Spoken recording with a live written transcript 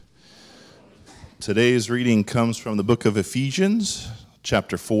Today's reading comes from the book of Ephesians,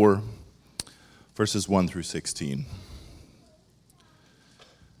 chapter 4, verses 1 through 16.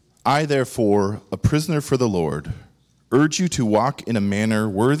 I, therefore, a prisoner for the Lord, urge you to walk in a manner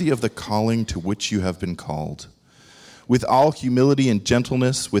worthy of the calling to which you have been called, with all humility and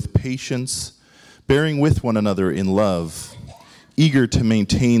gentleness, with patience, bearing with one another in love, eager to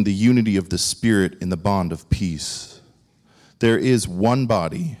maintain the unity of the Spirit in the bond of peace. There is one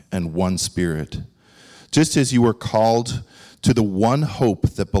body and one Spirit, just as you were called to the one hope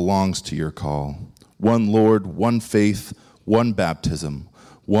that belongs to your call, one Lord, one faith, one baptism,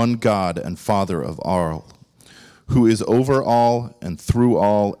 one God and Father of all, who is over all and through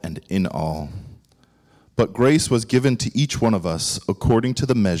all and in all. But grace was given to each one of us according to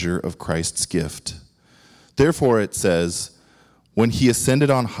the measure of Christ's gift. Therefore it says, when he ascended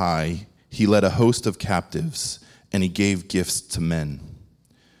on high, he led a host of captives, and he gave gifts to men.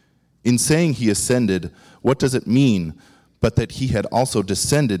 In saying he ascended, what does it mean but that he had also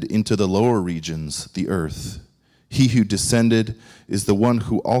descended into the lower regions, the earth? He who descended is the one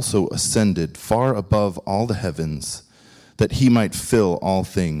who also ascended far above all the heavens, that he might fill all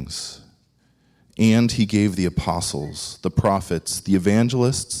things. And he gave the apostles, the prophets, the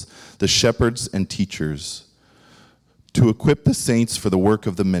evangelists, the shepherds and teachers, to equip the saints for the work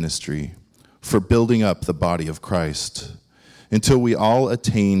of the ministry, for building up the body of Christ, until we all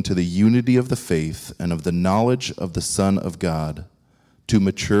attain to the unity of the faith and of the knowledge of the Son of God, to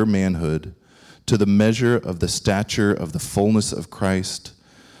mature manhood, to the measure of the stature of the fullness of Christ,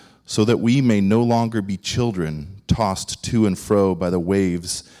 so that we may no longer be children, tossed to and fro by the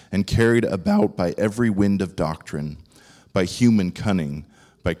waves and carried about by every wind of doctrine, by human cunning,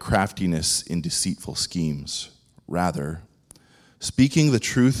 by craftiness in deceitful schemes. Rather, speaking the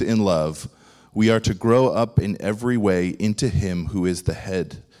truth in love, we are to grow up in every way into him who is the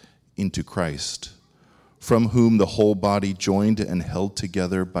head, into Christ, from whom the whole body, joined and held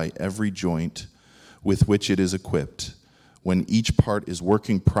together by every joint with which it is equipped, when each part is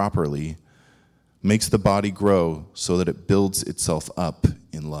working properly, makes the body grow so that it builds itself up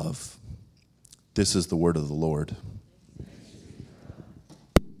in love. This is the word of the Lord.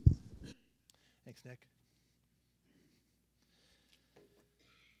 Thanks, Nick.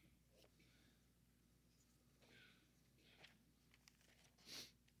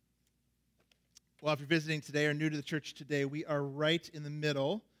 Well, if you're visiting today or new to the church today, we are right in the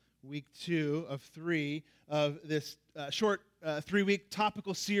middle, week 2 of 3 of this short 3-week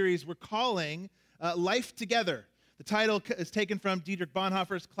topical series we're calling Life Together. The title is taken from Dietrich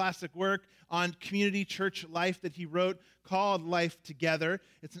Bonhoeffer's classic work on community church life that he wrote called Life Together.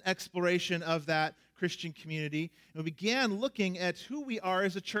 It's an exploration of that Christian community. And we began looking at who we are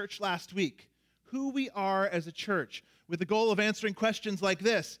as a church last week, who we are as a church, with the goal of answering questions like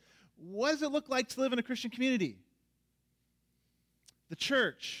this. What does it look like to live in a Christian community? The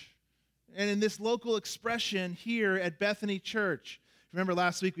church, and in this local expression here at Bethany Church. Remember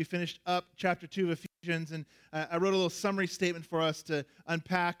last week we finished up chapter 2 of Ephesians, and I wrote a little summary statement for us to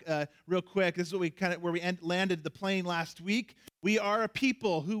unpack real quick. This is what where we landed the plane last week. We are a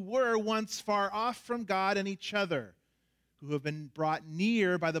people who were once far off from God and each other, who have been brought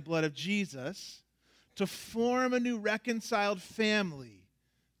near by the blood of Jesus to form a new reconciled family,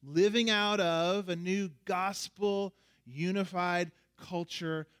 living out of a new gospel unified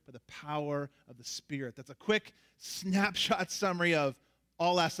culture by the power of the Spirit. That's a quick snapshot summary of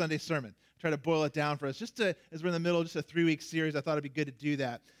all last Sunday's sermon. Try to boil it down for us. As we're in the middle of just a 3-week series, I thought it'd be good to do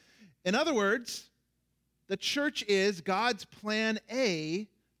that. In other words, the church is God's plan A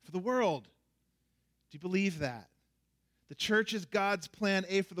for the world. Do you believe that? The church is God's plan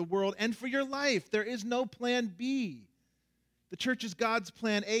A for the world and for your life. There is no plan B. The church is God's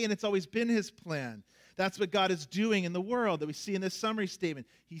plan A, and it's always been his plan. That's what God is doing in the world that we see in this summary statement.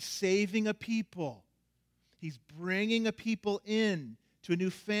 He's saving a people. He's bringing a people in to a new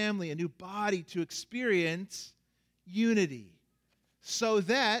family, a new body to experience unity. So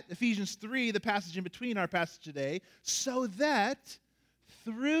that, Ephesians 3, the passage in between our passage today, so that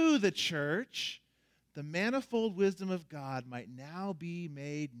through the church, the manifold wisdom of God might now be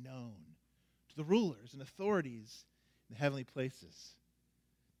made known to the rulers and authorities in the heavenly places.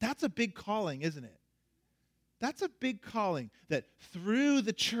 That's a big calling, isn't it? That's a big calling, that through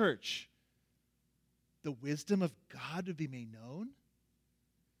the church, the wisdom of God would be made known.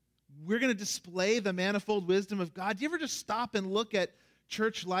 We're going to display the manifold wisdom of God. Do you ever just stop and look at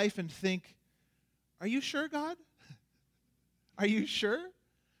church life and think, are you sure, God? Are you sure?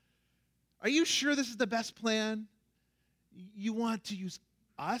 Are you sure this is the best plan? You want to use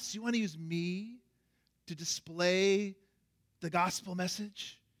us? You want to use me to display the gospel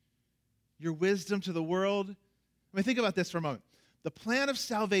message? your wisdom to the world. I mean, think about this for a moment. The plan of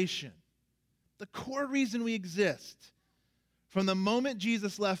salvation, the core reason we exist, from the moment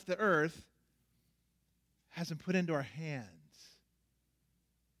Jesus left the earth, has been put into our hands.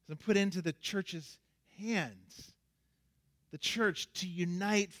 Has been put into the church's hands. The church to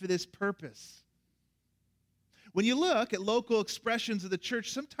unite for this purpose. When you look at local expressions of the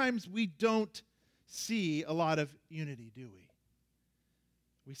church, sometimes we don't see a lot of unity, do we?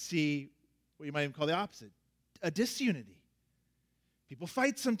 We see what you might even call the opposite, a disunity. People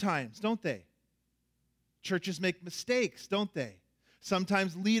fight sometimes, don't they? Churches make mistakes, don't they?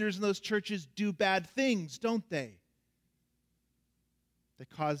 Sometimes leaders in those churches do bad things, don't they? That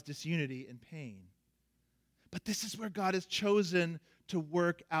cause disunity and pain. But this is where God has chosen to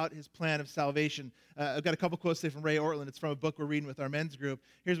work out his plan of salvation. I've got a couple quotes today from Ray Ortlund. It's from a book we're reading with our men's group.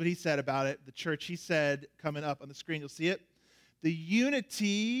 Here's what he said about it. The church, he said, coming up on the screen, you'll see it. The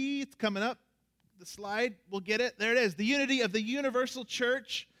unity, it's coming up. The slide, we'll get it. There it is. The unity of the universal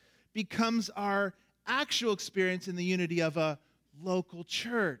church becomes our actual experience in the unity of a local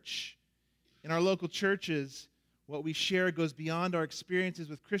church. In our local churches, what we share goes beyond our experiences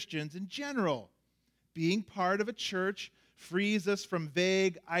with Christians in general. Being part of a church frees us from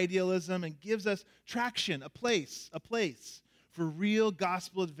vague idealism and gives us traction, a place for real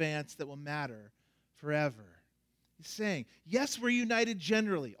gospel advance that will matter forever. He's saying, yes, we're united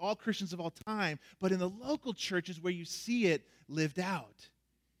generally, all Christians of all time, but in the local churches where you see it lived out.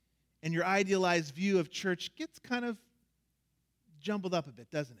 And your idealized view of church gets kind of jumbled up a bit,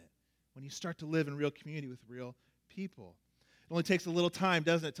 doesn't it? When you start to live in real community with real people. It only takes a little time,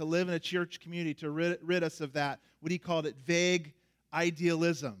 doesn't it, to live in a church community to rid us of that, what he called it, vague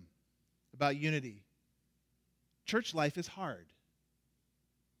idealism about unity. Church life is hard.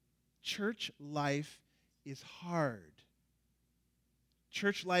 Church life is hard.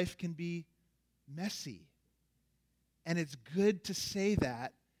 Church life can be messy. And it's good to say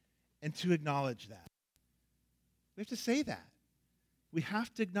that and to acknowledge that. We have to say that. We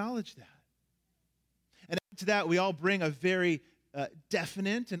have to acknowledge that. And to that, we all bring a very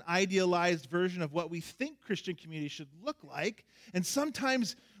definite and idealized version of what we think Christian community should look like. And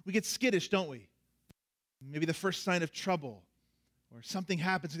sometimes we get skittish, don't we? Maybe the first sign of trouble or something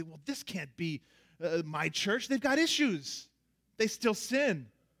happens. Well, this can't be my church. They've got issues. They still sin.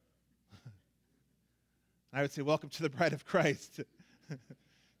 I would say, welcome to the bride of Christ.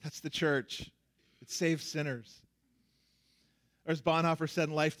 That's the church. It saves sinners. Or as Bonhoeffer said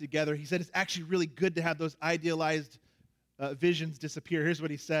in Life Together, he said it's actually really good to have those idealized visions disappear. Here's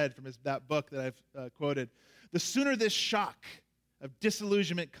what he said from that book that I've quoted. The sooner this shock of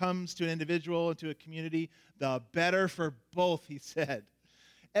disillusionment comes to an individual and to a community, the better for both, he said.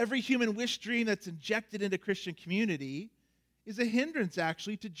 Every human wish dream that's injected into Christian community is a hindrance,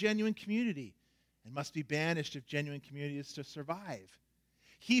 actually, to genuine community and must be banished if genuine community is to survive.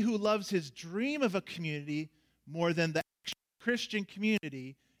 He who loves his dream of a community more than the Christian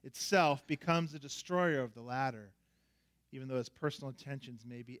community itself becomes a destroyer of the latter, even though his personal intentions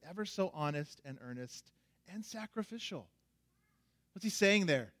may be ever so honest and earnest and sacrificial. What's he saying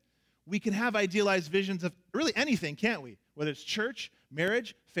there? We can have idealized visions of really anything, can't we? Whether it's church,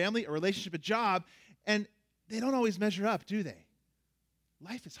 marriage, family, a relationship, a job, and they don't always measure up, do they?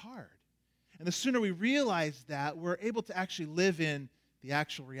 Life is hard. And the sooner we realize that, we're able to actually live in the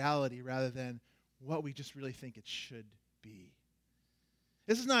actual reality rather than what we just really think it should be.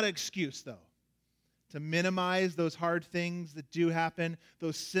 This is not an excuse, though, to minimize those hard things that do happen,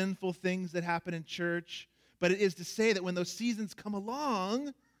 those sinful things that happen in church, but it is to say that when those seasons come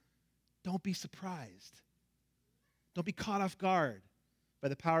along, don't be surprised. Don't be caught off guard. By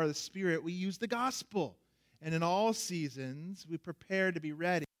the power of the Spirit, we use the gospel. And in all seasons, we prepare to be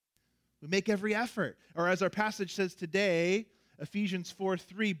ready. We make every effort. Or as our passage says today, Ephesians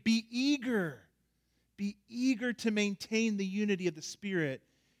 4:3, be eager. Be eager to maintain the unity of the Spirit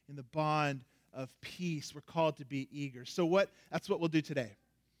in the bond of peace. We're called to be eager. So that's what we'll do today.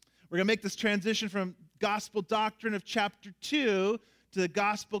 We're going to make this transition from gospel doctrine of chapter 2 to the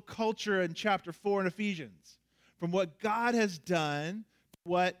gospel culture in chapter 4 in Ephesians. From what God has done to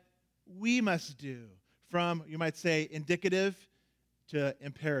what we must do. From, you might say, indicative to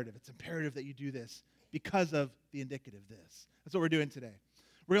imperative. It's imperative that you do this because of the indicative this. That's what we're doing today.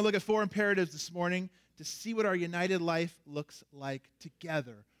 We're going to look at 4 imperatives this morning to see what our united life looks like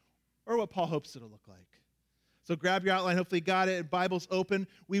together, or what Paul hopes it'll look like. So grab your outline. Hopefully you got it. Bible's open.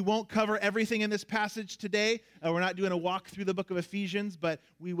 We won't cover everything in this passage today. We're not doing a walk through the book of Ephesians, but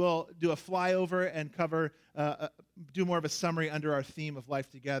we will do a flyover and cover, do more of a summary under our theme of life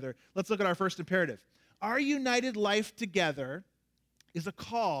together. Let's look at our first imperative. Our united life together is a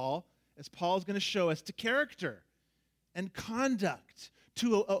call as Paul's going to show us, to character and conduct,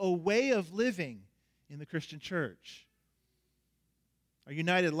 to a way of living in the Christian church. Our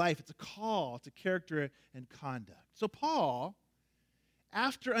united life, it's a call to character and conduct. So Paul,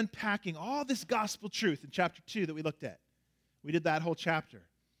 after unpacking all this gospel truth in chapter 2 that we looked at, we did that whole chapter.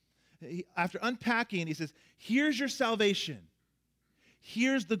 After unpacking, he says, here's your salvation.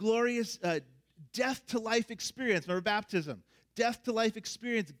 Here's the glorious death to life experience. Remember baptism. Death to life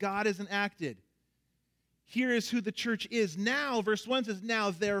experience. God has enacted. Here is who the church is. Now, verse 1 says, now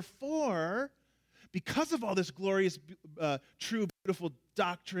therefore, because of all this glorious, true, beautiful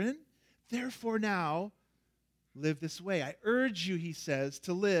doctrine, therefore now live this way. I urge you, he says,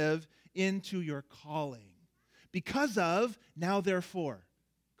 to live into your calling. Because of, now therefore,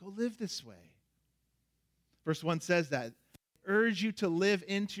 go live this way. Verse 1 says that. I urge you to live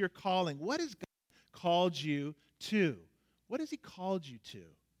into your calling. What has God called you to? What has he called you to?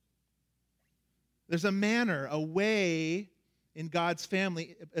 There's a manner, a way in God's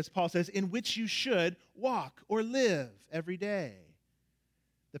family, as Paul says, in which you should walk or live every day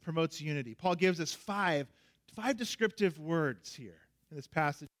that promotes unity. Paul gives us five descriptive words here in this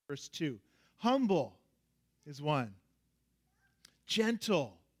passage, verse 2. Humble is one.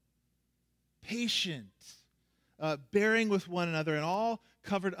 Gentle, patient, bearing with one another, and all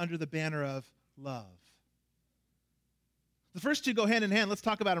covered under the banner of love. The first two go hand in hand. Let's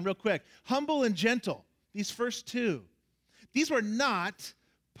talk about them real quick. Humble and gentle, these first two. These were not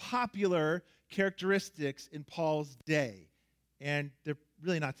popular characteristics in Paul's day, and they're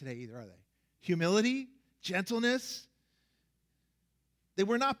really not today either, are they? Humility, gentleness, they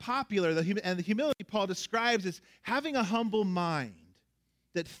were not popular, and the humility Paul describes as having a humble mind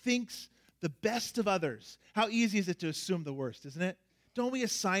that thinks the best of others. How easy is it to assume the worst, isn't it? Don't we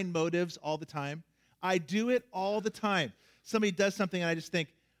assign motives all the time? I do it all the time. Somebody does something and I just think,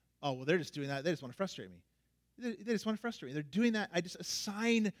 oh, well, they're just doing that. They just want to frustrate me. They just want to frustrate me. They're doing that. I just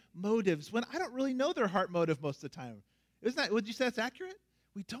assign motives when I don't really know their heart motive most of the time. Would you say that's accurate?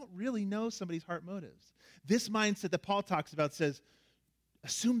 We don't really know somebody's heart motives. This mindset that Paul talks about says,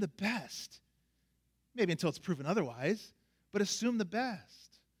 assume the best. Maybe until it's proven otherwise, but assume the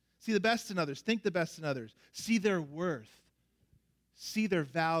best. See the best in others. Think the best in others. See their worth. See their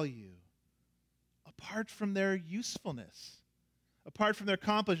value. Apart from their usefulness. Apart from their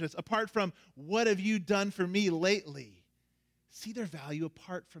accomplishments. Apart from what have you done for me lately. See their value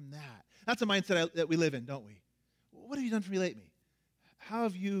apart from that. That's a mindset that we live in, don't we? What have you done for me lately? How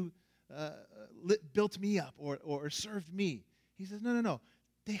have you built me up or served me? He says, no.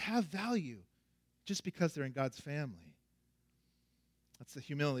 They have value just because they're in God's family. That's the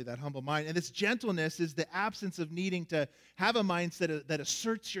humility, that humble mind. And this gentleness is the absence of needing to have a mindset that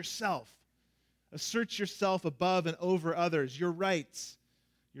asserts yourself. Asserts yourself above and over others. Your rights,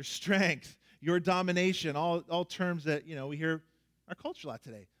 your strength, your domination, all terms that, we hear our culture a lot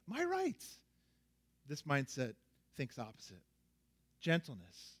today. My rights. This mindset thinks opposite.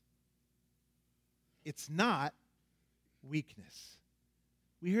 Gentleness. It's not weakness.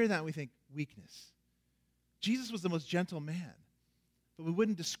 We hear that and we think weakness. Jesus was the most gentle man, but we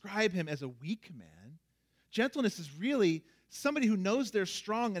wouldn't describe him as a weak man. Gentleness is really somebody who knows they're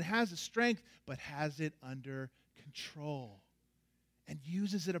strong and has the strength, but has it under control and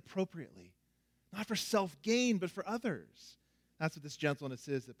uses it appropriately, not for self-gain, but for others. That's what this gentleness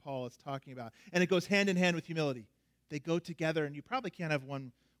is that Paul is talking about. And it goes hand in hand with humility. They go together, and you probably can't have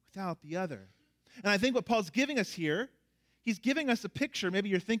one without the other. And I think what Paul's giving us here, he's giving us a picture, maybe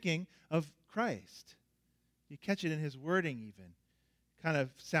you're thinking, of Christ. You catch it in his wording even. Kind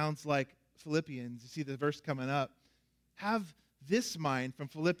of sounds like Philippians. You see the verse coming up. Have this mind from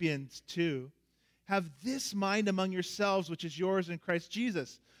Philippians 2. Have this mind among yourselves, which is yours in Christ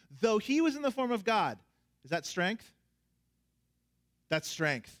Jesus. Though he was in the form of God. Is that strength? That's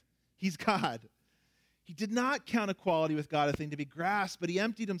strength. He's God. He did not count equality with God a thing to be grasped, but he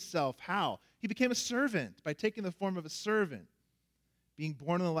emptied himself. How? He became a servant by taking the form of a servant, being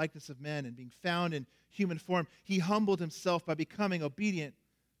born in the likeness of men and being found in human form. He humbled himself by becoming obedient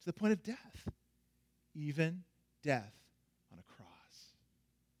to the point of death, even death on a cross.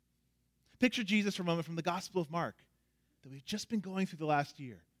 Picture Jesus for a moment from the Gospel of Mark that we've just been going through the last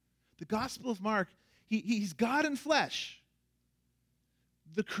year. The Gospel of Mark, he's God in flesh,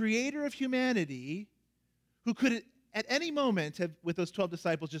 the creator of humanity, who could at any moment have, with those 12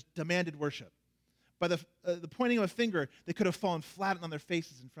 disciples, just demanded worship. By the pointing of a finger, they could have fallen flat on their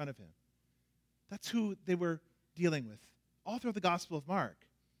faces in front of him. That's who they were dealing with all throughout the Gospel of Mark.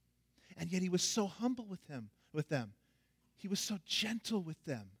 And yet he was so humble with them. He was so gentle with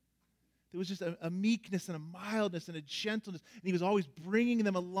them. There was just a meekness and a mildness and a gentleness. And he was always bringing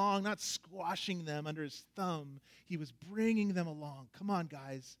them along, not squashing them under his thumb. He was bringing them along. Come on,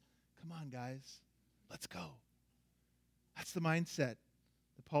 guys. Come on, guys. Let's go. That's the mindset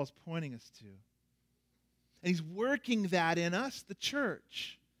that Paul's pointing us to. And he's working that in us, the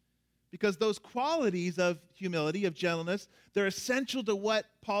church. Because those qualities of humility, of gentleness, they're essential to what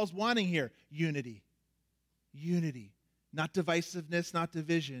Paul's wanting here. Unity. Unity. Not divisiveness, not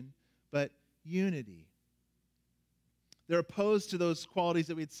division, but unity. They're opposed to those qualities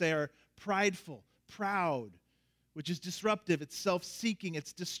that we'd say are prideful, proud, which is disruptive, it's self-seeking,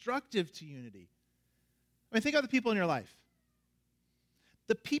 it's destructive to unity. I mean, think of the people in your life.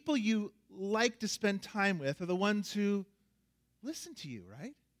 The people you like to spend time with are the ones who listen to you,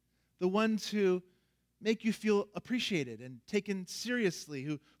 right? The ones who make you feel appreciated and taken seriously,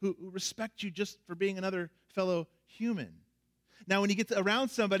 who respect you just for being another fellow human. Now, when you get around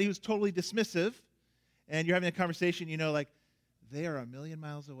somebody who's totally dismissive and you're having a conversation, you know, like, they are a million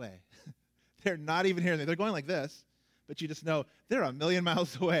miles away. They're not even hearing it. They're going like this, but you just know they're a million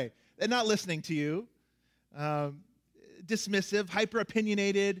miles away. They're not listening to you. Dismissive,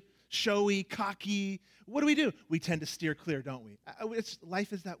 hyper-opinionated, showy, cocky. What do? We tend to steer clear, don't we?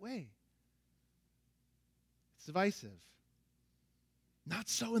 Life is that way. It's divisive. Not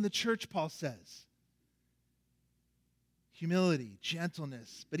so in the church, Paul says. Humility,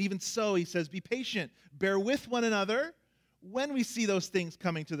 gentleness. But even so, he says, be patient. Bear with one another when we see those things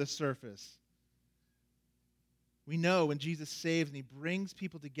coming to the surface. We know when Jesus saves and he brings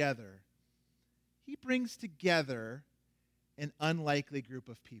people together, he brings together an unlikely group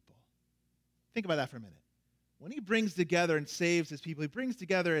of people. Think about that for a minute. When he brings together and saves his people, he brings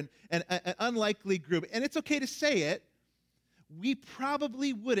together an unlikely group. And it's okay to say it. We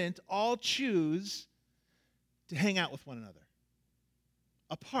probably wouldn't all choose to hang out with one another,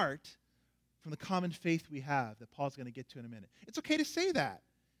 apart from the common faith we have that Paul's going to get to in a minute. It's okay to say that.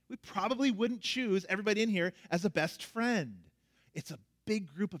 We probably wouldn't choose everybody in here as a best friend. It's a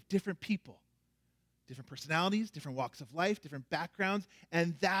big group of different people, different personalities, different walks of life, different backgrounds,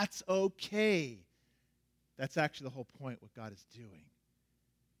 and that's okay. That's actually the whole point, what God is doing.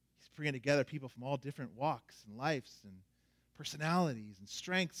 He's bringing together people from all different walks and lives and personalities and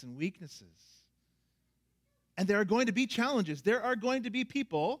strengths and weaknesses. And there are going to be challenges. There are going to be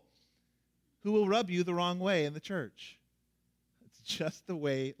people who will rub you the wrong way in the church. It's just the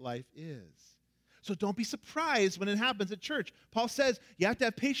way life is. So don't be surprised when it happens at church. Paul says you have to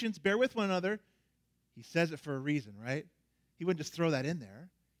have patience, bear with one another. He says it for a reason, right? He wouldn't just throw that in there.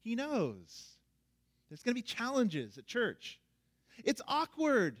 He knows. There's going to be challenges at church. It's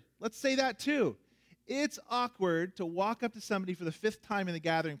awkward. Let's say that too. It's awkward to walk up to somebody for the 5th time in the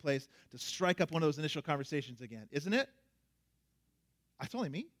gathering place to strike up one of those initial conversations again, isn't it? It's only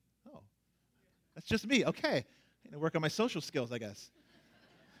me? Oh, that's just me. Okay. I'm going to work on my social skills, I guess.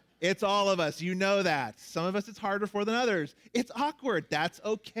 It's all of us. You know that. Some of us it's harder for than others. It's awkward. That's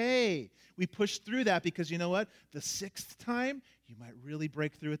okay. We push through that because you know what? The 6th time, you might really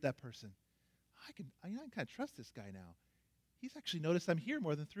break through with that person. I can kind of trust this guy now. He's actually noticed I'm here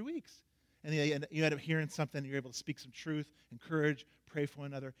more than 3 weeks. And you end up hearing something, you're able to speak some truth, encourage, pray for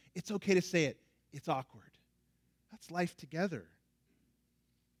one another. It's okay to say it. It's awkward. That's life together.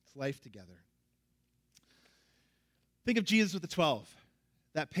 It's life together. Think of Jesus with the 12.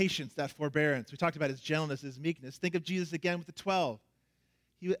 That patience, that forbearance. We talked about his gentleness, his meekness. Think of Jesus again with the 12.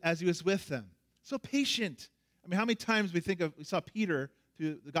 As he was with them. So patient. I mean, how many times we saw Peter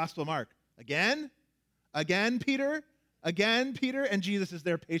through the Gospel of Mark? Again, Peter? Again, Peter, and Jesus is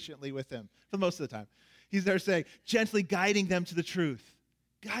there patiently with him for most of the time. He's there saying, gently guiding them to the truth,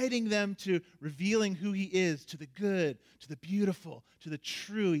 guiding them to revealing who he is, to the good, to the beautiful, to the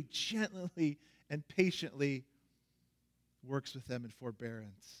true. He gently and patiently works with them in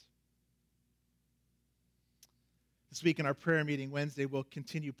forbearance. This week in our prayer meeting, Wednesday, we'll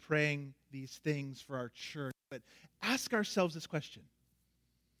continue praying these things for our church. But ask ourselves this question.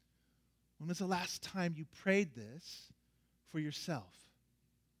 When was the last time you prayed this for yourself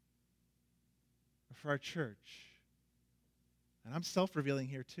or for our church? And I'm self-revealing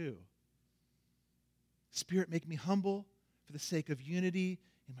here too. Spirit, make me humble for the sake of unity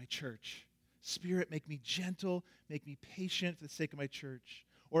in my church. Spirit, make me gentle, make me patient for the sake of my church.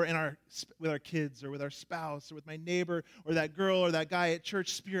 Or with our kids, or with our spouse, or with my neighbor, or that girl, or that guy at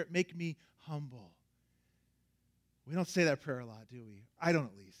church. Spirit, make me humble. We don't say that prayer a lot, do we? I don't,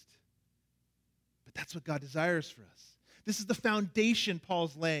 at least. But that's what God desires for us. This is the foundation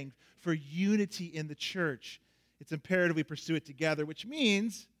Paul's laying for unity in the church. It's imperative we pursue it together, which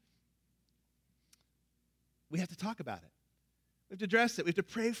means we have to talk about it. We have to address it. We have to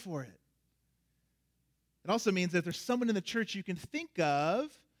pray for it. It also means that if there's someone in the church you can think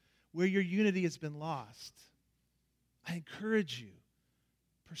of where your unity has been lost, I encourage you,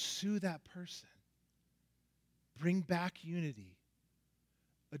 pursue that person. Bring back unity.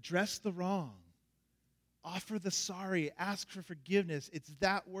 Address the wrong. Offer the sorry. Ask for forgiveness. It's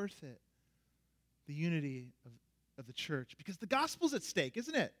that worth it. The unity of the church. Because the gospel's at stake,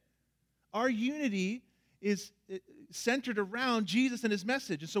 isn't it? Our unity is centered around Jesus and his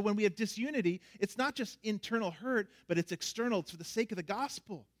message. And so when we have disunity, it's not just internal hurt, but it's external. It's for the sake of the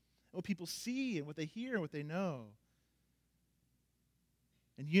gospel. And what people see and what they hear and what they know.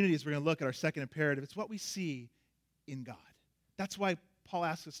 And unity, as we're going to look at our second imperative, it's what we see in God. That's why Paul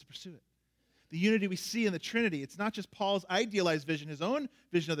asks us to pursue it. The unity we see in the Trinity, it's not just Paul's idealized vision, his own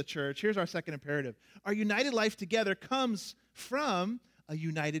vision of the church. Here's our second imperative. Our united life together comes from a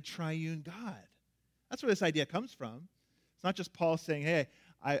united triune God. That's where this idea comes from. It's not just Paul saying, hey,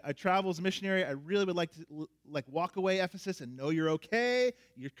 I travel as a missionary. I really would like to walk away, Ephesus, and know you're okay.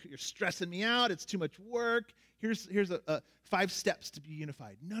 You're stressing me out. It's too much work. Here's 5 steps to be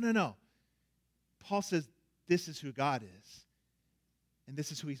unified. No. Paul says this is who God is, and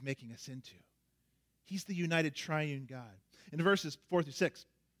this is who he's making us into. He's the united triune God. In verses 4 through 6,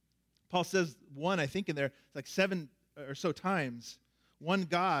 Paul says one, I think in there, it's like 7 or so times, one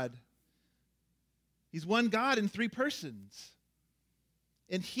God. He's one God in 3 persons.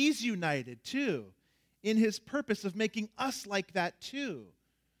 And he's united, too, in his purpose of making us like that, too.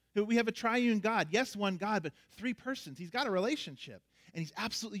 We have a triune God. Yes, one God, but 3 persons. He's got a relationship. And he's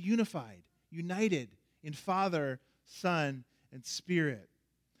absolutely unified, united in Father, Son, and Spirit.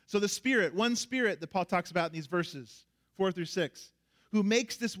 So the Spirit, one Spirit that Paul talks about in these verses, 4 through 6, who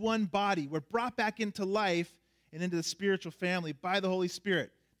makes this one body. We're brought back into life and into the spiritual family by the Holy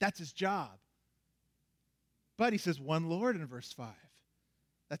Spirit. That's his job. But he says one Lord in verse 5.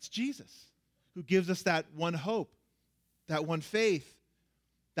 That's Jesus, who gives us that one hope, that one faith,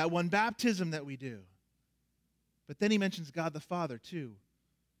 that one baptism that we do. But then he mentions God the Father, too.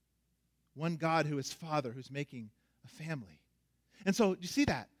 One God who is Father, who's making a family. And so, you see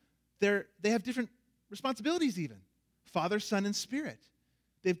that? They have different responsibilities even. Father, Son, and Spirit.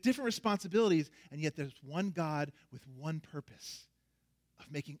 They have different responsibilities, and yet there's one God with one purpose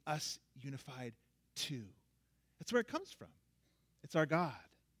of making us unified too. That's where it comes from. It's our God.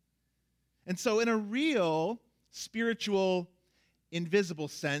 And so in a real spiritual, invisible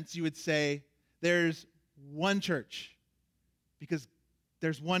sense, you would say there's one church because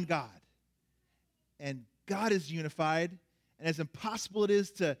there's one God. And God is unified, and as impossible it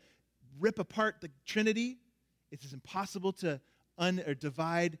is to rip apart the Trinity, it's as impossible to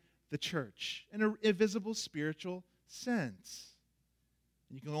divide the church in an invisible spiritual sense.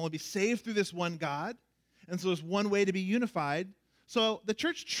 And you can only be saved through this one God, and so there's one way to be unified. So the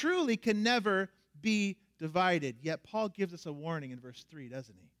church truly can never be divided. Yet Paul gives us a warning in verse 3,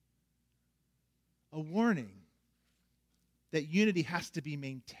 doesn't he? A warning that unity has to be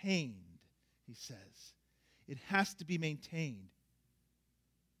maintained, he says. It has to be maintained.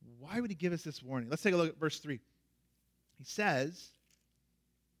 Why would he give us this warning? Let's take a look at verse 3. He says,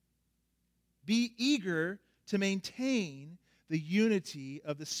 be eager to maintain the unity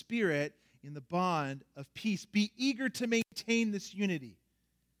of the Spirit in the bond of peace. Be eager to maintain this unity.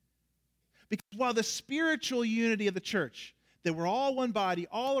 Because while the spiritual unity of the church, that we're all one body,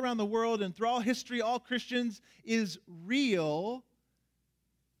 all around the world and through all history, all Christians, is real,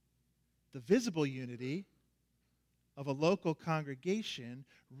 the visible unity of a local congregation,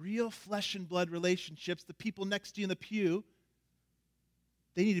 real flesh and blood relationships, the people next to you in the pew,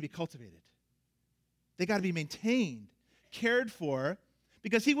 they need to be cultivated. They got to be maintained, cared for,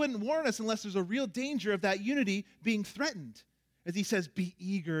 because he wouldn't warn us unless there's a real danger of that unity being threatened. As he says, be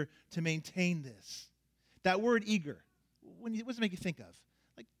eager to maintain this. That word eager, what does it make you think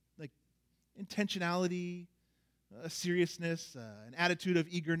of? Like intentionality, a seriousness, an attitude of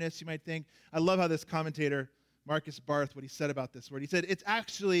eagerness, you might think. I love how this commentator, Marcus Barth, what he said about this word. He said, it's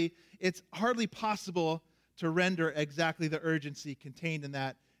hardly possible to render exactly the urgency contained in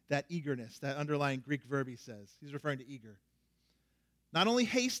that eagerness, that underlying Greek verb, he says. He's referring to eager. Not only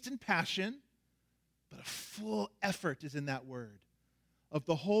haste and passion, but a full effort is in that word. Of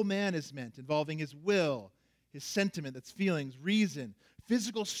the whole man is meant, involving his will, his sentiment, that's feelings, reason,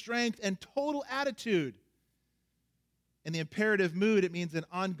 physical strength, and total attitude. In the imperative mood, it means an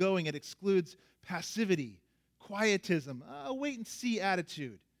ongoing. It excludes passivity, quietism, a wait-and-see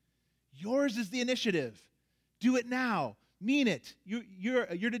attitude. Yours is the initiative. Do it now. Mean it. You're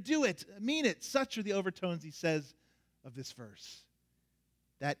to do it. Mean it. Such are the overtones, he says, of this verse.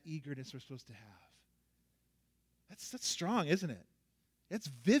 That eagerness we're supposed to have. That's strong, isn't it? It's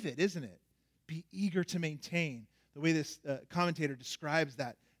vivid, isn't it? Be eager to maintain. The way this commentator describes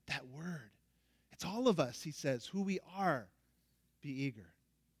that word. It's all of us, he says, who we are. Be eager.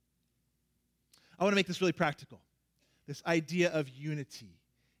 I want to make this really practical. This idea of unity.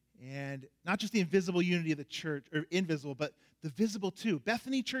 And not just the invisible unity of the church, or invisible, but the visible too.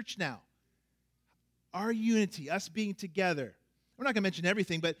 Bethany Church now. Our unity, us being together. We're not going to mention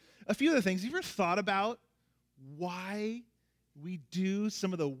everything, but a few of the things. Have you ever thought about why we do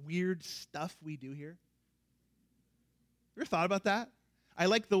some of the weird stuff we do here? You ever thought about that?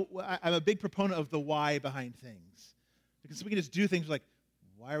 I'm a big proponent of the why behind things. Because we can just do things like,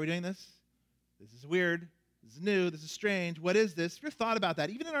 why are we doing this? This is weird. This is new. This is strange. What is this? Have you ever thought about that?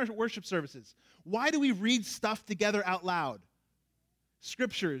 Even in our worship services. Why do we read stuff together out loud?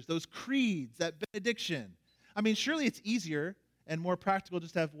 Scriptures, those creeds, that benediction. I mean, surely it's easier and more practical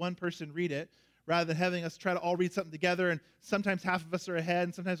just to have one person read it rather than having us try to all read something together, and sometimes half of us are ahead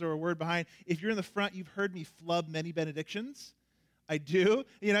and sometimes we're a word behind. If you're in the front, you've heard me flub many benedictions. I do.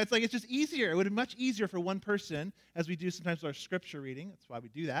 It's just easier. It would be much easier for one person, as we do sometimes with our scripture reading. That's why we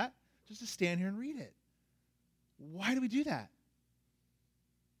do that, just to stand here and read it. Why do we do that?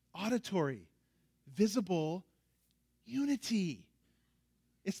 Auditory, visible unity.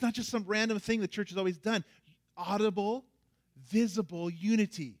 It's not just some random thing the church has always done. Audible, visible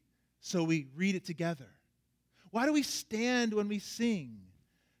unity. So we read it together. Why do we stand when we sing?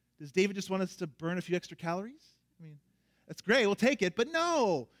 Does David just want us to burn a few extra calories? I mean, that's great. We'll take it. But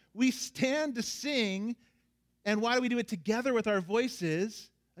no, we stand to sing. And why do we do it together with our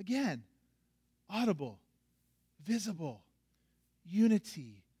voices? Again, audible, visible,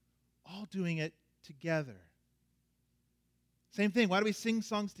 unity, all doing it together. Same thing. Why do we sing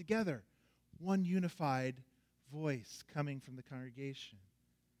songs together? One unified voice coming from the congregation.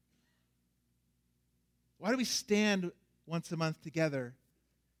 Why do we stand once a month together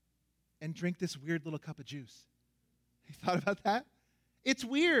and drink this weird little cup of juice? You thought about that? It's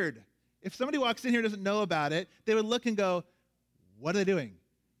weird. If somebody walks in here and doesn't know about it, they would look and go, what are they doing?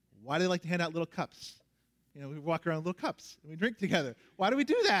 Why do they like to hand out little cups? We walk around with little cups and we drink together. Why do we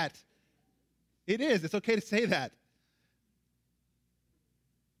do that? It's okay to say that.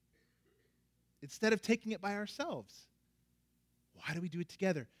 Instead of taking it by ourselves. Why do we do it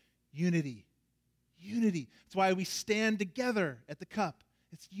together? Unity. Unity. That's why we stand together at the cup.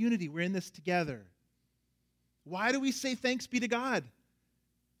 It's unity. We're in this together. Why do we say thanks be to God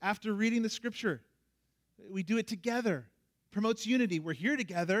after reading the scripture? We do it together. Promotes unity. We're here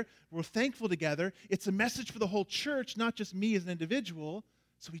together. We're thankful together. It's a message for the whole church, not just me as an individual.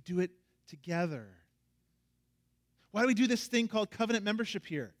 So we do it together. Why do we do this thing called covenant membership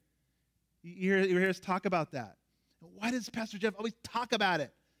here? You hear us talk about that. Why does Pastor Jeff always talk about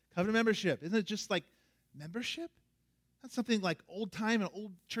it? Covenant membership. Isn't it just like membership? That's something like old time and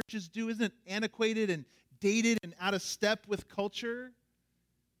old churches do. Isn't it antiquated and dated and out of step with culture?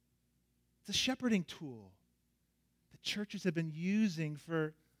 It's a shepherding tool that churches have been using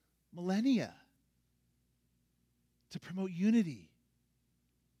for millennia to promote unity.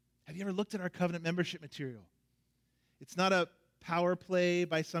 Have you ever looked at our covenant membership material? It's not a power play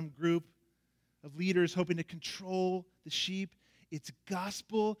by some group of leaders hoping to control the sheep. It's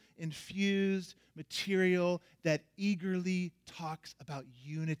gospel-infused material that eagerly talks about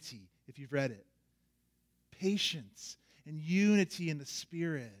unity, if you've read it. Patience and unity in the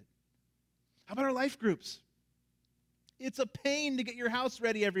Spirit. How about our life groups? It's a pain to get your house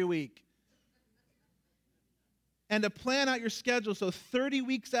ready every week. And to plan out your schedule so 30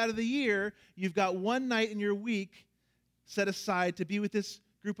 weeks out of the year, you've got one night in your week set aside to be with this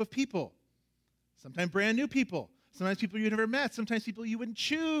group of people. Sometimes brand new people. Sometimes people you never met. Sometimes people you wouldn't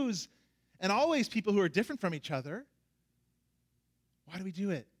choose. And always people who are different from each other. Why do we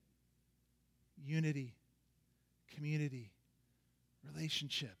do it? Unity, community,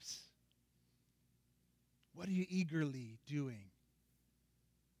 relationships. What are you eagerly doing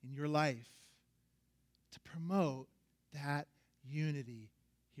in your life to promote that unity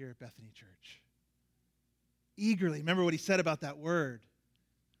here at Bethany Church? Eagerly. Remember what he said about that word.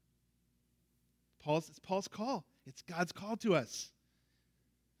 It's Paul's call. It's God's call to us.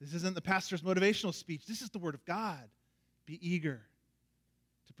 This isn't the pastor's motivational speech. This is the word of God. Be eager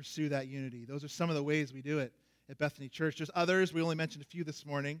to pursue that unity. Those are some of the ways we do it at Bethany Church. There's others. We only mentioned a few this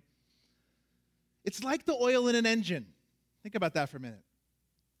morning. It's like the oil in an engine. Think about that for a minute.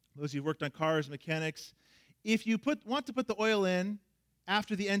 Those of you who've worked on cars, mechanics, if you want to put the oil in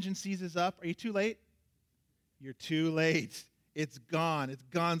after the engine seizes up, are you too late? You're too late. It's gone. It's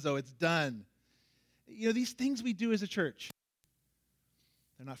gonzo. It's done. These things we do as a church,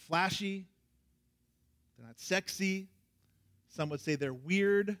 they're not flashy. They're not sexy. Some would say they're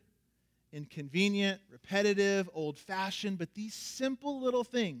weird. inconvenient, repetitive, old-fashioned, but these simple little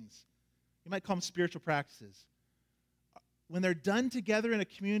things, you might call them spiritual practices, when they're done together in a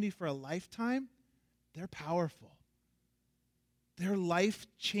community for a lifetime, they're powerful. They're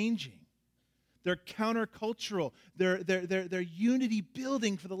life-changing. They're countercultural. They're unity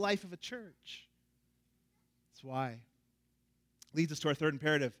building for the life of a church. That's why. Leads us to our third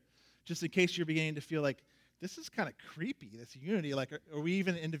imperative. Just in case you're beginning to feel like, this is kind of creepy, this unity. Like, are we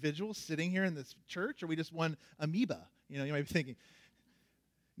even individuals sitting here in this church? Or are we just one amoeba? You know, you might be thinking,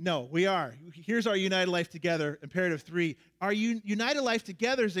 no, we are. Here's our united life together, imperative 3. Our united life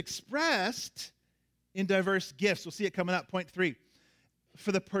together is expressed in diverse gifts. We'll see it coming up, point 3.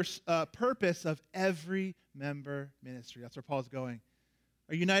 For the purpose of every member ministry. That's where Paul's going.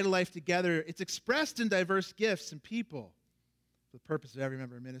 Our united life together, it's expressed in diverse gifts and people for the purpose of every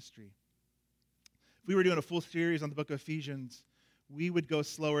member ministry. If we were doing a full series on the book of Ephesians, we would go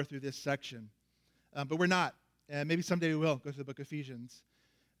slower through this section. But we're not. And maybe someday we will go through the book of Ephesians.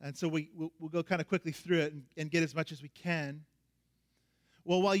 And so we'll go kind of quickly through it and get as much as we can.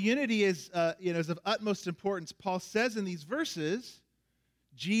 Well, while unity is of utmost importance, Paul says in these verses,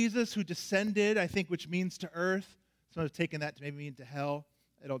 Jesus who descended, I think, which means to earth. Some have taken that to maybe mean to hell.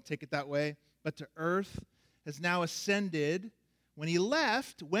 I don't take it that way. But to earth, has now ascended. When he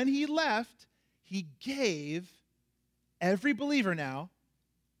left, he gave every believer now,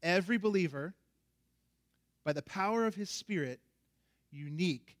 every believer, by the power of his Spirit,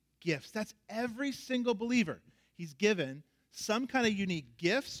 unique gifts. That's every single believer. He's given some kind of unique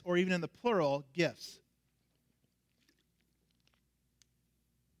gifts, or even in the plural, gifts.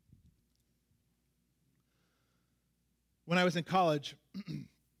 When I was in college,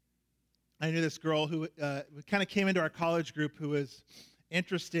 I knew this girl who kind of came into our college group who was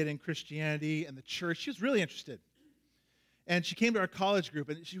interested in Christianity and the church. She was really interested. And she came to our college group,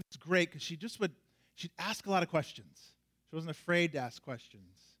 and she was great because she'd ask a lot of questions. She wasn't afraid to ask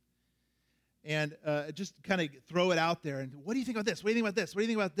questions. And just kind of throw it out there. And what do you think about this? What do you think about this? What do you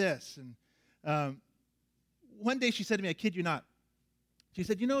think about this? And one day she said to me, I kid you not, she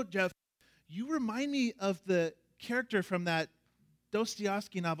said, you know, Jeff, you remind me of the character from that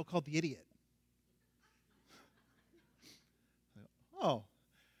Dostoevsky novel called The Idiot. Oh,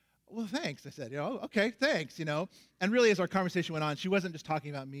 well, thanks. I said, okay, thanks, And really, as our conversation went on, she wasn't just talking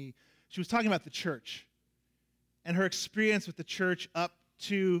about me. She was talking about the church and her experience with the church up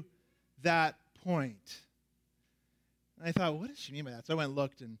to that point. And I thought, what does she mean by that? So I went and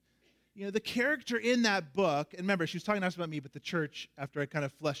looked, and the character in that book, and remember, she was talking not just about me, but the church after I kind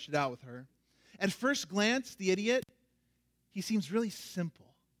of fleshed it out with her. At first glance, the idiot, he seems really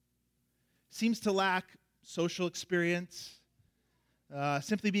simple. Seems to lack social experience,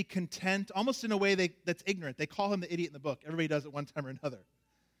 simply be content, almost in a way that's ignorant. They call him the idiot in the book. Everybody does it one time or another.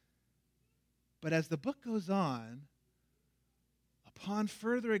 But as the book goes on, upon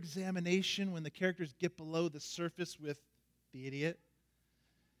further examination, when the characters get below the surface with the idiot,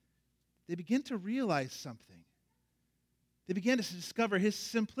 they begin to realize something. They begin to discover his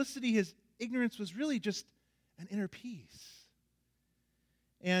simplicity, his ignorance was really just an inner peace.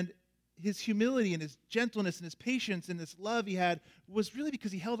 And his humility and his gentleness and his patience and this love he had was really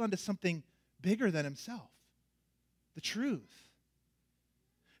because he held on to something bigger than himself, the truth.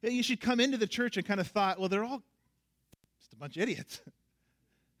 You should come into the church and kind of thought, well, they're all just a bunch of idiots.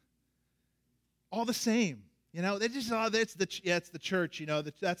 All the same. They just, it's the church,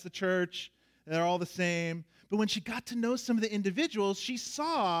 that's the church. They're all the same. But when she got to know some of the individuals, she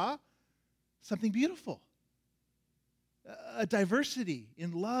saw something beautiful. A diversity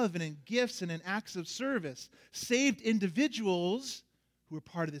in love and in gifts and in acts of service. Saved individuals who were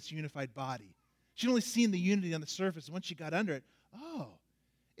part of this unified body. She'd only seen the unity on the surface, and once she got under it,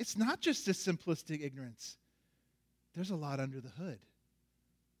 it's not just this simplistic ignorance. There's a lot under the hood.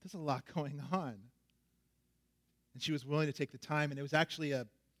 There's a lot going on. And she was willing to take the time, and it was actually a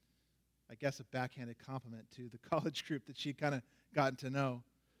backhanded compliment to the college group that she'd kind of gotten to know.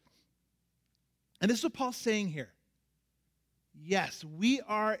 And this is what Paul's saying here. Yes, we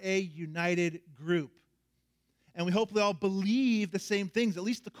are a united group. And we hopefully all believe the same things, at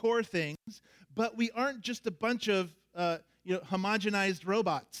least the core things, but we aren't just a bunch of homogenized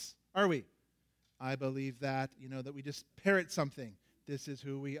robots, are we? I believe that, that we just parrot something. This is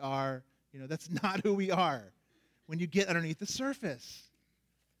who we are. That's not who we are. When you get underneath the surface,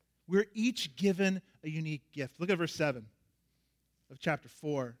 we're each given a unique gift. Look at verse 7 of chapter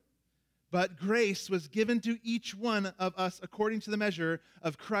 4. But grace was given to each one of us according to the measure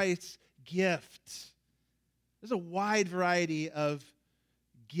of Christ's gift. There's a wide variety of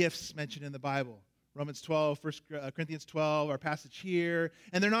gifts mentioned in the Bible. Romans 12, 1 Corinthians 12, our passage here.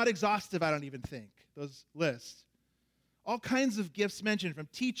 And they're not exhaustive, I don't even think, those lists. All kinds of gifts mentioned, from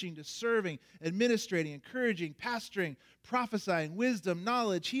teaching to serving, administrating, encouraging, pastoring, prophesying, wisdom,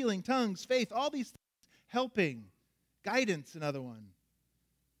 knowledge, healing, tongues, faith, all these things, helping, guidance, another one.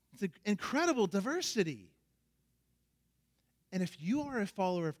 It's an incredible diversity. And if you are a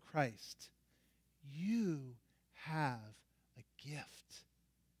follower of Christ, you have a gift.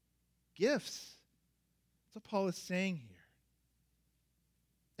 Gifts. That's what Paul is saying here.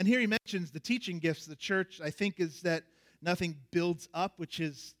 And here he mentions the teaching gifts of the church. I think is that nothing builds up, which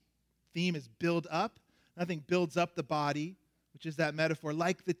his theme is build up. Nothing builds up the body, which is that metaphor,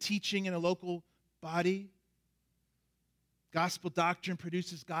 like the teaching in a local body. Gospel doctrine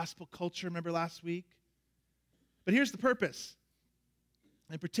produces gospel culture, remember last week? But here's the purpose,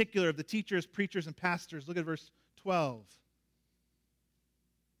 in particular, of the teachers, preachers, and pastors. Look at verse 12.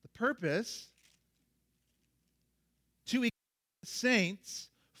 The purpose to equip the saints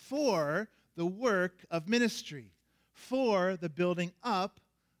for the work of ministry, for the building up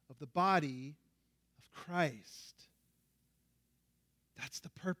of the body of Christ. That's the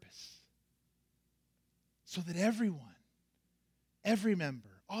purpose. So that everyone, every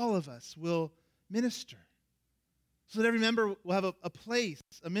member, all of us will minister. So that every member will have a place,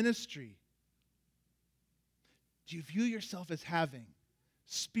 a ministry. Do you view yourself as having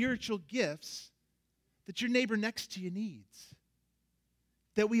spiritual gifts that your neighbor next to you needs?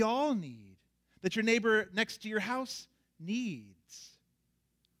 That we all need? That your neighbor next to your house needs?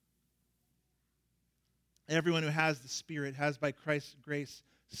 Everyone who has the Spirit has, by Christ's grace,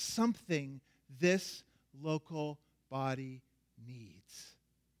 something this local body needs.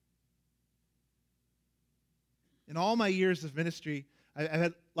 In all my years of ministry, I've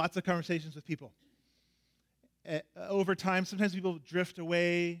had lots of conversations with people. Over time, sometimes people drift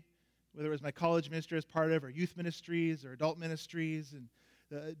away, whether it was my college ministry as part of, or youth ministries, or adult ministries, and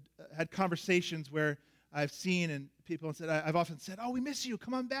had conversations where I've seen and people have said, I've often said, "Oh, we miss you,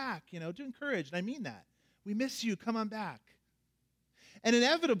 come on back," to encourage, and I mean that. We miss you, come on back. And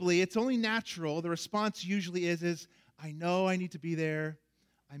inevitably, it's only natural, the response usually is, I know I need to be there,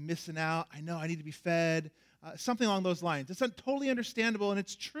 I'm missing out, I know I need to be fed, something along those lines. It's totally understandable, and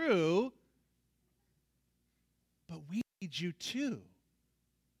it's true, but we need you too.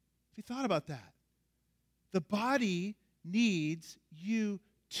 Have you thought about that? The body needs you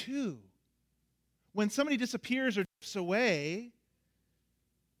too. When somebody disappears or drifts away,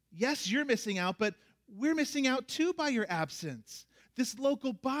 yes, you're missing out, but we're missing out too by your absence. This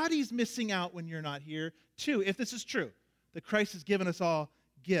local body's missing out when you're not here too, if this is true, that Christ has given us all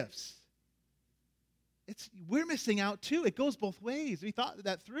gifts. We're missing out too. It goes both ways. We thought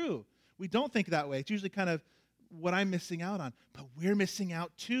that through. We don't think that way. It's usually kind of what I'm missing out on. But we're missing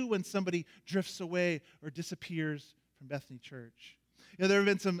out too when somebody drifts away or disappears from Bethany Church. There have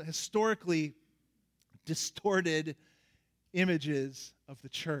been some historically distorted images of the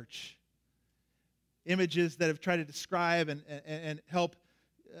church. Images that have tried to describe and help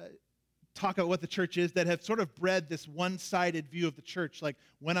talk about what the church is, that have sort of bred this one-sided view of the church, like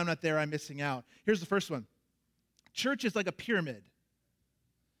when I'm not there, I'm missing out. Here's the first one. Church is like a pyramid.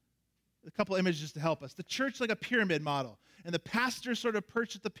 A couple images to help us. The church is like a pyramid model, and the pastor sort of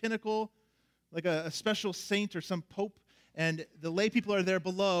perched at the pinnacle, like a special saint or some pope, and the lay people are there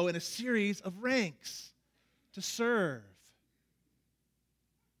below in a series of ranks to serve.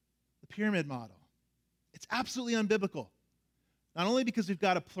 The pyramid model. It's absolutely unbiblical. Not only because we've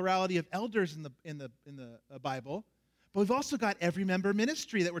got a plurality of elders in the Bible, but we've also got every member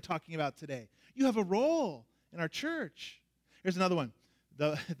ministry that we're talking about today. You have a role in our church. Here's another one,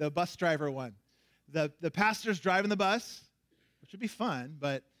 the bus driver one. The pastor's driving the bus, which would be fun,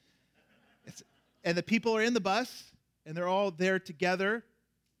 but and the people are in the bus, and they're all there together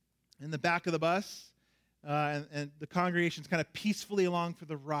in the back of the bus, and the congregation's kind of peacefully along for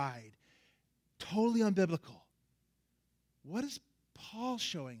the ride. Totally unbiblical. What is Paul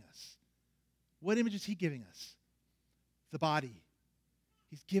showing us? What image is he giving us? The body.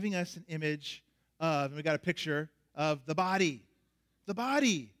 He's giving us an image of, and we got a picture of the body. The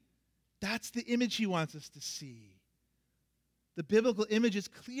body. That's the image he wants us to see. The biblical image is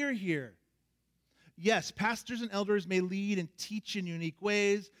clear here. Yes, pastors and elders may lead and teach in unique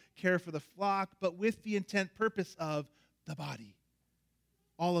ways, care for the flock, but with the intent purpose of the body.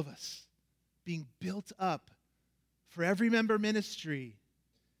 All of us being built up for every member ministry.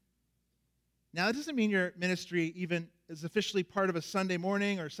 Now, that doesn't mean your ministry even is officially part of a Sunday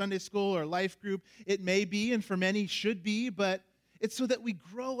morning or Sunday school or life group. It may be, and for many should be, but it's so that we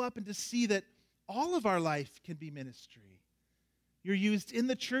grow up and to see that all of our life can be ministry. You're used in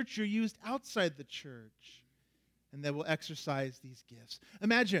the church. You're used outside the church. And that will exercise these gifts.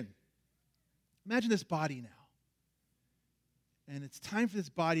 Imagine this body now. And it's time for this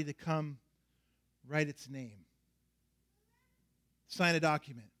body to come write its name. Sign a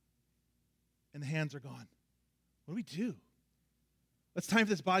document. And the hands are gone. What do we do? It's time for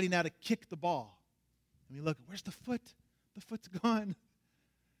this body now to kick the ball. And we look, where's the foot? The foot's gone.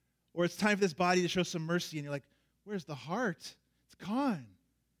 Or it's time for this body to show some mercy. And you're like, where's the heart? It's gone.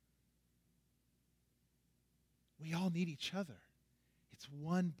 We all need each other. It's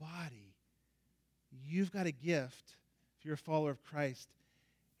one body. You've got a gift if you're a follower of Christ,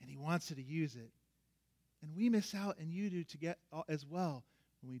 and he wants you to use it. And we miss out, and you do to get as well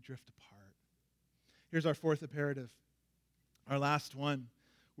when we drift apart. Here's our fourth imperative, our last one.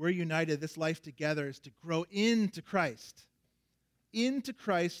 We're united. This life together is to grow into Christ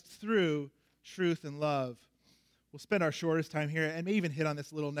through truth and love. We'll spend our shortest time here and may even hit on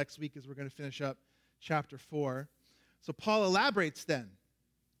this a little next week as we're going to finish up chapter 4. So Paul elaborates then.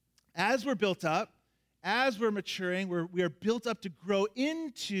 As we're built up, as we're maturing, we are built up to grow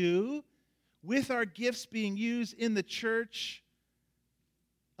into, with our gifts being used in the church,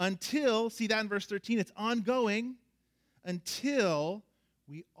 until, see that in verse 13, it's ongoing, until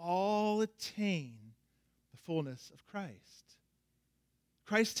we all attain the fullness of Christ.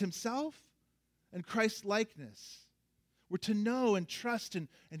 Christ himself and Christ's likeness. We're to know and trust and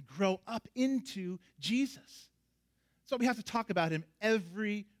grow up into Jesus. So we have to talk about him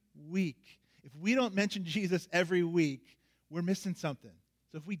every week. If we don't mention Jesus every week, we're missing something.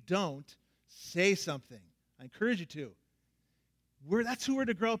 So if we don't, say something. I encourage you to. That's who we're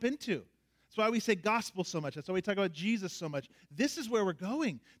to grow up into. That's why we say gospel so much. That's why we talk about Jesus so much. This is where we're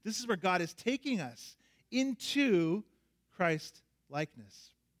going. This is where God is taking us, into Christ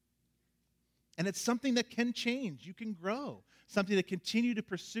likeness. And it's something that can change. You can grow. Something to continue to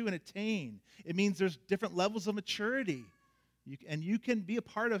pursue and attain. It means there's different levels of maturity. And you can be a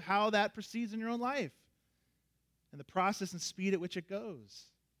part of how that proceeds in your own life and the process and speed at which it goes.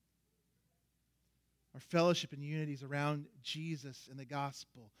 Our fellowship and unity is around Jesus and the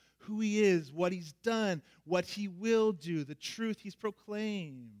gospel, who he is, what he's done, what he will do, the truth he's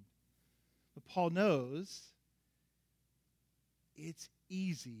proclaimed. But Paul knows it's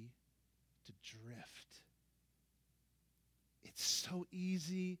easy to drift. It's so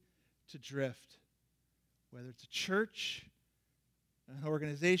easy to drift, whether it's a church, an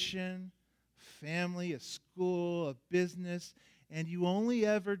organization, family, a school, a business, and you only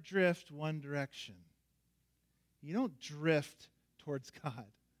ever drift one direction. You don't drift towards God.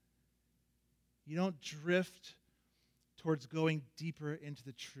 You don't drift towards going deeper into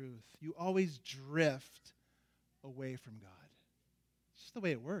the truth. You always drift away from God. It's just the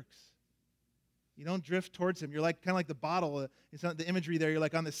way it works. You don't drift towards him. You're like kind of like the bottle. It's not the imagery there. You're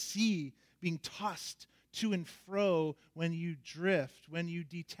like on the sea being tossed to and fro when you drift. When you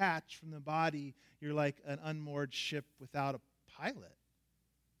detach from the body, you're like an unmoored ship without a pilot.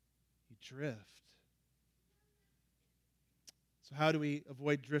 You drift. So how do we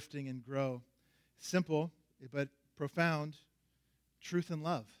avoid drifting and grow? Simple, but profound. Truth and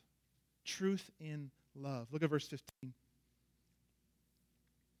love. Truth in love. Look at verse 15.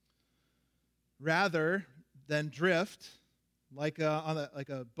 Rather than drift like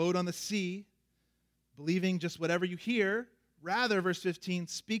a boat on the sea, believing just whatever you hear, rather, verse 15,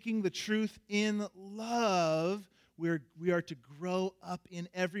 speaking the truth in love, we are to grow up in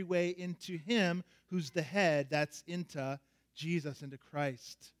every way into him who's the head, that's into Jesus, into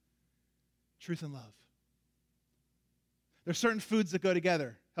Christ. Truth and love. There's certain foods that go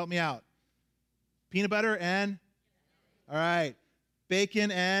together. Help me out. Peanut butter and? All right.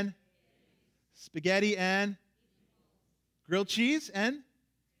 Bacon and? Spaghetti and? Grilled cheese and?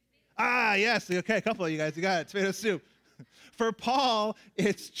 Ah, yes. Okay, a couple of you guys. You got it. Tomato soup. For Paul,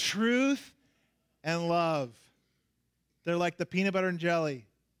 it's truth and love. They're like the peanut butter and jelly.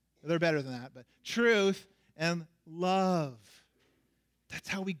 They're better than that, but truth and love. That's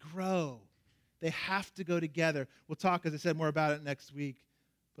how we grow. They have to go together. We'll talk, as I said, more about it next week.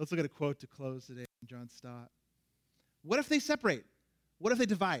 But let's look at a quote to close today from John Stott. What if they separate? What if they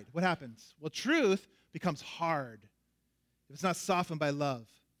divide? What happens? Well, truth becomes hard if it's not softened by love.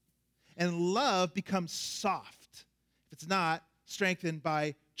 And love becomes soft if it's not strengthened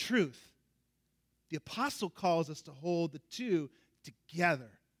by truth. The apostle calls us to hold the two together,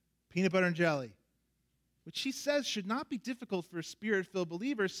 peanut butter and jelly, which he says should not be difficult for a spirit-filled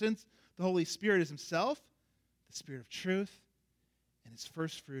believer, since the Holy Spirit is himself, the Spirit of truth, and his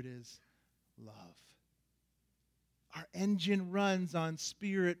first fruit is love. Our engine runs on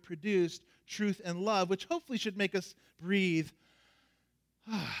Spirit-produced truth and love, which hopefully should make us breathe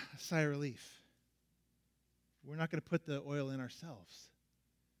A sigh of relief. We're not going to put the oil in ourselves.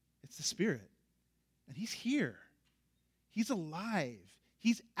 It's the Spirit. And He's here. He's alive.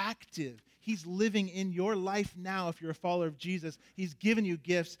 He's active. He's living in your life now if you're a follower of Jesus. He's given you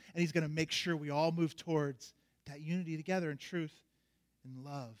gifts, and He's going to make sure we all move towards that unity together in truth and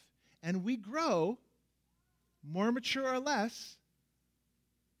love. And we grow, more mature or less,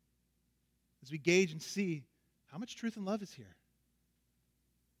 as we gauge and see how much truth and love is here.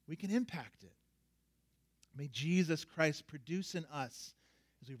 We can impact it. May Jesus Christ produce in us,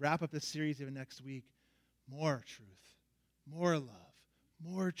 as we wrap up this series even next week, more truth, more love,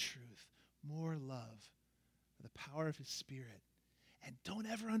 more truth, more love, by the power of His Spirit. And don't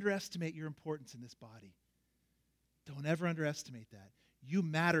ever underestimate your importance in this body. Don't ever underestimate that. You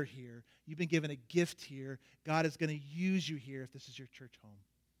matter here. You've been given a gift here. God is going to use you here if this is your church home.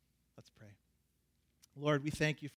 Let's pray. Lord, we thank you